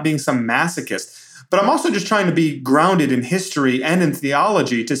 I'm not being some masochist. But I'm also just trying to be grounded in history and in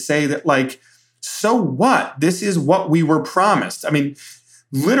theology to say that, so what? This is what we were promised. I mean,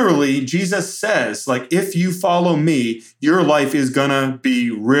 literally, Jesus says, like, if you follow me, your life is gonna be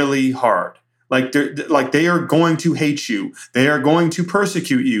really hard. Like, they are going to hate you. They are going to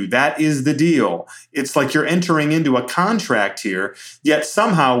persecute you. That is the deal. It's like you're entering into a contract here, yet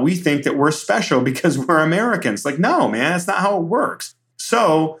somehow we think that we're special because we're Americans. Like, no, man, that's not how it works.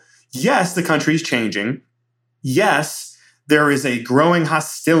 So, yes, the country's changing. Yes, there is a growing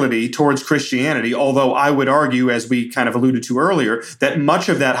hostility towards Christianity, although I would argue, as we kind of alluded to earlier, that much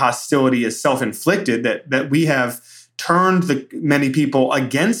of that hostility is self-inflicted, that we have turned many people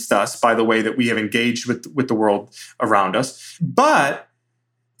against us by the way that we have engaged with the world around us. But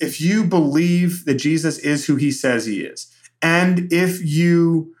if you believe that Jesus is who he says he is, and if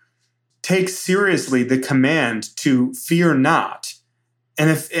you take seriously the command to fear not,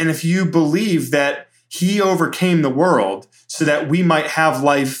 and if you believe that he overcame the world so that we might have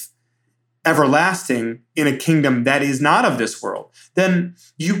life everlasting in a kingdom that is not of this world, then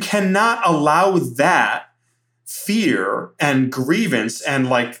you cannot allow that fear and grievance and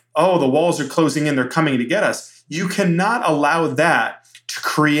like, oh, the walls are closing in, they're coming to get us. You cannot allow that to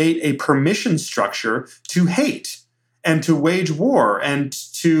create a permission structure to hate and to wage war and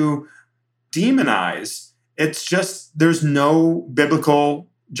to demonize. It's just, there's no biblical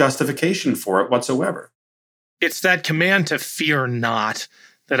justification for it whatsoever. It's that command to fear not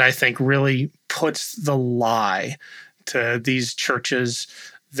that I think really puts the lie to these churches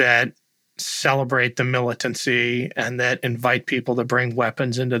that celebrate the militancy and that invite people to bring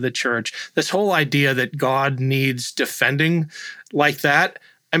weapons into the church. This whole idea that God needs defending like that,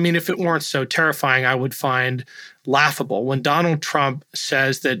 I mean, if it weren't so terrifying, I would find laughable. When Donald Trump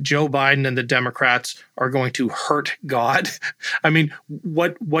says that Joe Biden and the Democrats are going to hurt God, I mean,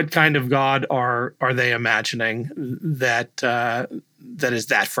 what kind of God are they imagining that is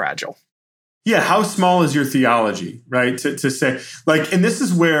that fragile? Yeah, how small is your theology, right? To say, like, and this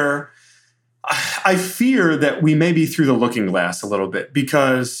is where I fear that we may be through the looking glass a little bit,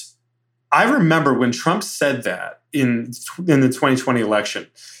 because I remember when Trump said that in the 2020 election,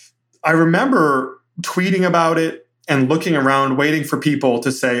 I remember tweeting about it and looking around, waiting for people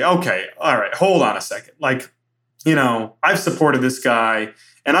to say, okay, all right, hold on a second. Like, you know, I've supported this guy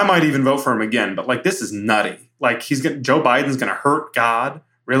and I might even vote for him again, but like, this is nutty. Like Joe Biden's going to hurt God,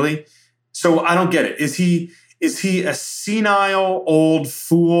 really? So I don't get it. Is he a senile old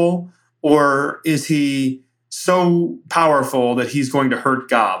fool, or is he so powerful that he's going to hurt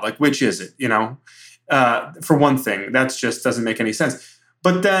God? Like, which is it? You know, for one thing, that just doesn't make any sense.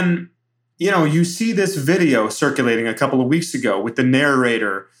 But then, you know, you see this video circulating a couple of weeks ago with the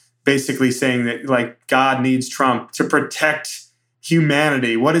narrator basically saying that like God needs Trump to protect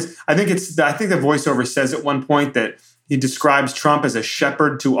humanity. I think the voiceover says at one point that he describes Trump as a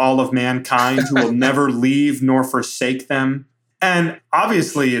shepherd to all of mankind who will never leave nor forsake them. And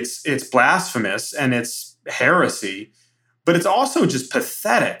obviously it's blasphemous and it's heresy, but it's also just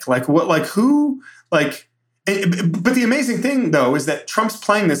pathetic. But the amazing thing though is that Trump's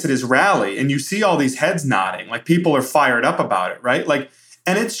playing this at his rally and you see all these heads nodding, like people are fired up about it, right? Like,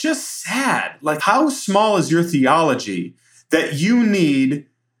 and it's just sad. Like, how small is your theology that you need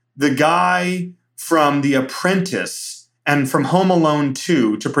the guy from The Apprentice and from Home Alone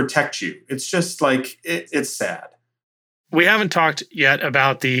 2 to protect you? It's just like, it's sad. We haven't talked yet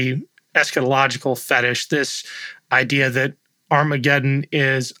about the eschatological fetish, this idea that Armageddon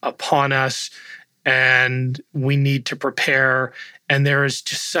is upon us and we need to prepare. And there is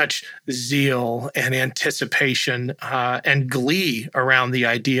just such zeal and anticipation and glee around the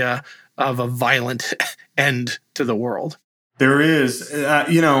idea of a violent end to the world. There is,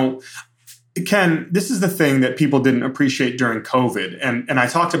 Ken, this is the thing that people didn't appreciate during COVID. And I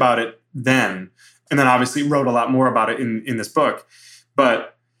talked about it then, and then obviously wrote a lot more about it in this book.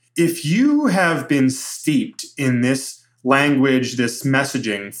 But if you have been steeped in this language, this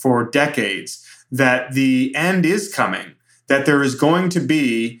messaging for decades, that the end is coming, that there is going to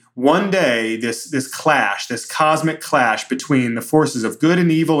be one day this clash, this cosmic clash between the forces of good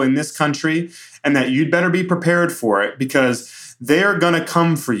and evil in this country, and that you'd better be prepared for it because they're going to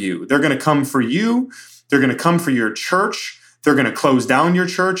come for you. They're going to come for you. They're going to come for your church. They're going to close down your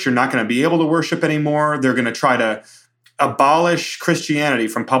church. You're not going to be able to worship anymore. They're going to try to abolish Christianity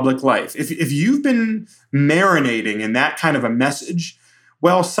from public life. If you've been marinating in that kind of a message,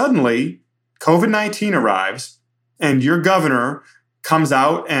 well, suddenly COVID-19 arrives and your governor comes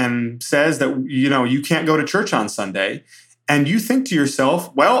out and says that, you can't go to church on Sunday. And you think to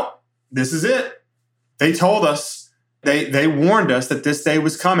yourself, well, this is it. They told us, they warned us that this day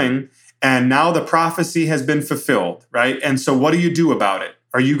was coming. And now the prophecy has been fulfilled, right? And so what do you do about it?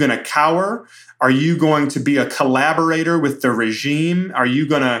 Are you going to cower? Are you going to be a collaborator with the regime? Are you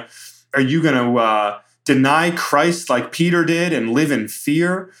going to deny Christ like Peter did and live in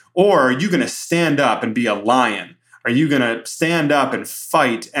fear? Or are you going to stand up and be a lion? Are you going to stand up and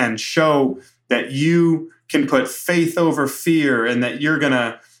fight and show that you can put faith over fear and that you're going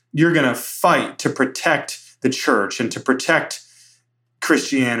to fight to protect the church and to protect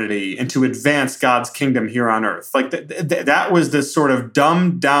Christianity and to advance God's kingdom here on earth? Like that was the sort of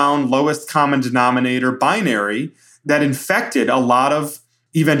dumbed down, lowest common denominator binary that infected a lot of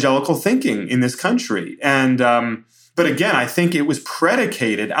evangelical thinking in this country. And but again, I think it was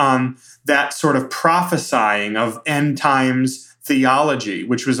predicated on that sort of prophesying of end times theology,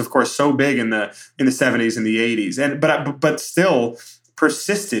 which was, of course, so big in the 70s and the 80s, and but still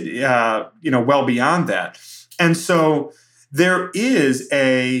persisted, well beyond that. And so there is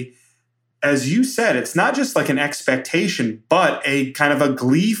as you said, it's not just like an expectation, but a kind of a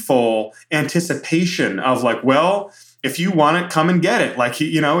gleeful anticipation of like, well, if you want it, come and get it. Like,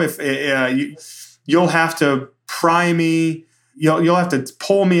 if you'll have to pry me, you'll have to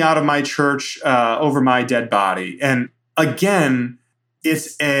pull me out of my church over my dead body. And again,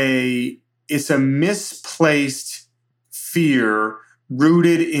 it's a misplaced fear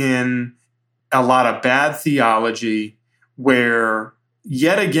rooted in a lot of bad theology, where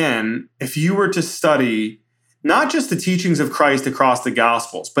yet again, if you were to study not just the teachings of Christ across the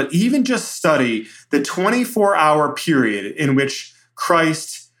Gospels, but even just study the 24-hour period in which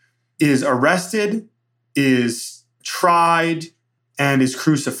Christ is arrested, is tried, and is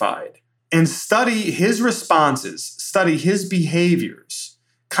crucified, and study his responses, study his behaviors,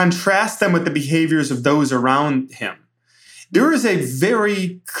 contrast them with the behaviors of those around him. There is a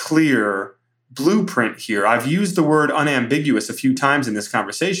very clear blueprint here. I've used the word unambiguous a few times in this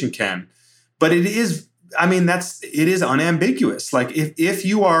conversation, Ken, but it is unambiguous. Like if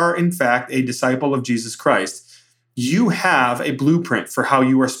you are in fact a disciple of Jesus Christ, you have a blueprint for how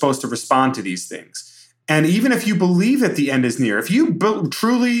you are supposed to respond to these things. And even if you believe that the end is near, if you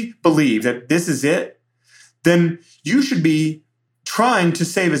truly believe that this is it, then you should be trying to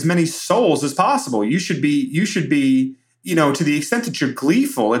save as many souls as possible. You should be, to the extent that you're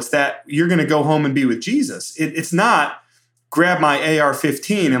gleeful, it's that you're going to go home and be with Jesus. It's not grab my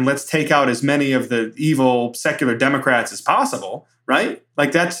AR-15 and let's take out as many of the evil secular Democrats as possible, right?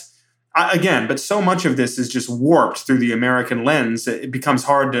 Like that's, again, but so much of this is just warped through the American lens. It becomes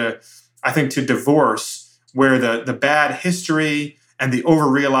hard to divorce where the bad history and the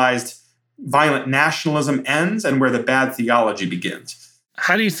overrealized violent nationalism ends and where the bad theology begins.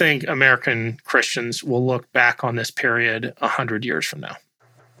 How do you think American Christians will look back on this period 100 years from now?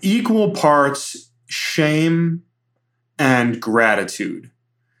 Equal parts shame and gratitude.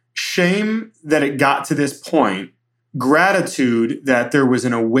 Shame that it got to this point. Gratitude that there was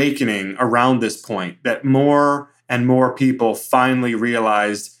an awakening around this point, that more and more people finally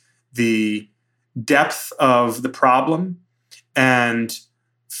realized the depth of the problem and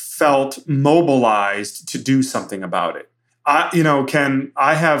felt mobilized to do something about it. Ken,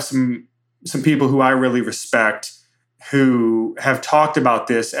 I have some people who I really respect who have talked about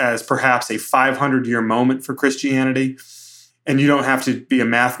this as perhaps a 500-year moment for Christianity. And you don't have to be a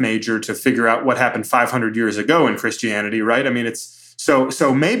math major to figure out what happened 500 years ago in Christianity, right? I mean, it's so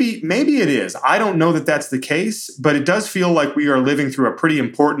maybe it is. I don't know that that's the case, but it does feel like we are living through a pretty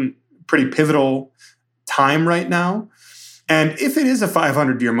important, pretty pivotal time right now. And if it is a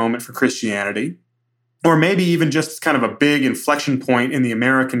 500-year moment for Christianity, or maybe even just kind of a big inflection point in the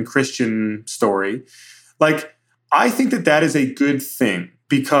American Christian story, like, I think that is a good thing,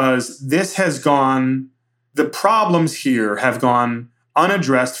 because the problems here have gone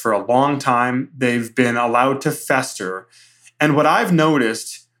unaddressed for a long time. They've been allowed to fester. And what I've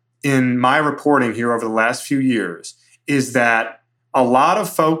noticed in my reporting here over the last few years is that a lot of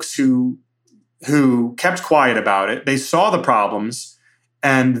folks who kept quiet about it, they saw the problems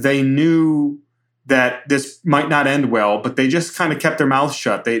and they knew that this might not end well, but they just kind of kept their mouths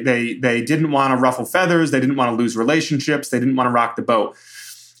shut. They didn't want to ruffle feathers. They didn't want to lose relationships. They didn't want to rock the boat.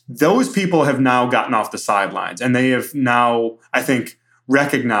 Those people have now gotten off the sidelines, and they have now, I think,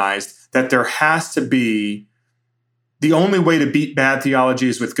 recognized that there has to be, the only way to beat bad theology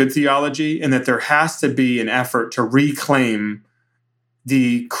is with good theology, and that there has to be an effort to reclaim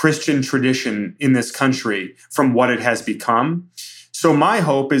the Christian tradition in this country from what it has become. So my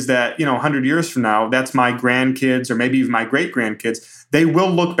hope is that, 100 years from now, that's my grandkids or maybe even my great-grandkids, they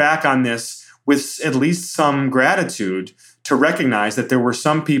will look back on this with at least some gratitude to recognize that there were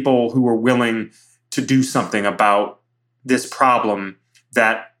some people who were willing to do something about this problem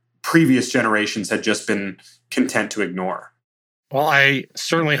that previous generations had just been content to ignore. Well, I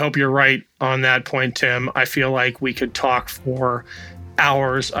certainly hope you're right on that point, Tim. I feel like we could talk for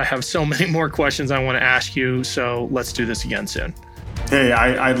hours. I have so many more questions I want to ask you, so let's do this again soon. Hey,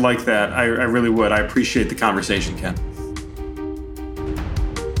 I'd like that. I really would. I appreciate the conversation, Ken.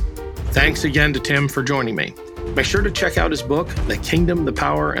 Thanks again to Tim for joining me. Make sure to check out his book, The Kingdom, the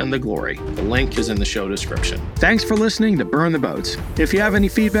Power, and the Glory. The link is in the show description. Thanks for listening to Burn the Boats. If you have any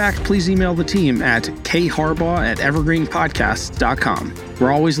feedback, please email the team at kharbaugh@evergreenpodcasts.com.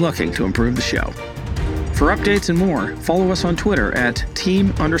 We're always looking to improve the show. For updates and more, follow us on Twitter at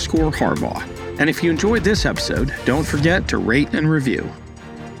 @team_Harbaugh. And if you enjoyed this episode, don't forget to rate and review.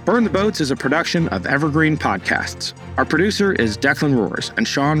 Burn the Boats is a production of Evergreen Podcasts. Our producer is Declan Roars, and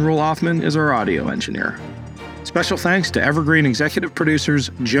Sean Rule-Hoffman is our audio engineer. Special thanks to Evergreen executive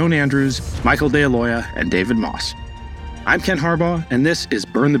producers Joan Andrews, Michael DeAloia, and David Moss. I'm Ken Harbaugh, and this is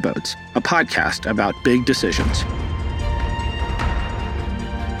Burn the Boats, a podcast about big decisions.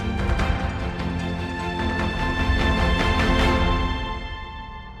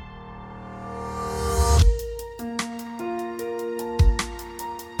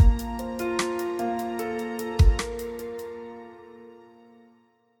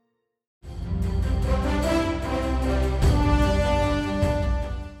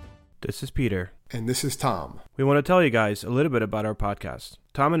 This is Peter. And this is Tom. We want to tell you guys a little bit about our podcast.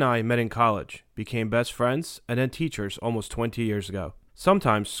 Tom and I met in college, became best friends, and then teachers almost 20 years ago.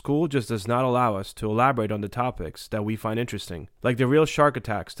 Sometimes school just does not allow us to elaborate on the topics that we find interesting, like the real shark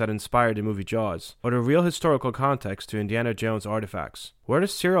attacks that inspired the movie Jaws, or the real historical context to Indiana Jones artifacts. Where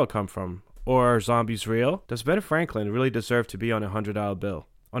does cereal come from? Or are zombies real? Does Ben Franklin really deserve to be on a $100 bill?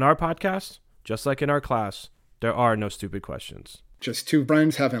 On our podcast, just like in our class, there are no stupid questions. Just two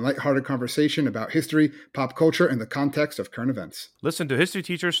friends having a lighthearted conversation about history, pop culture, and the context of current events. Listen to History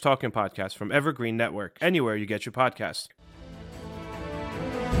Teachers Talking Podcast from Evergreen Network, anywhere you get your podcasts.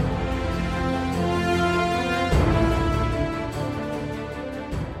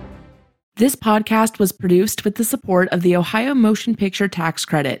 This podcast was produced with the support of the Ohio Motion Picture Tax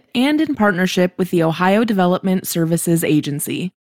Credit and in partnership with the Ohio Development Services Agency.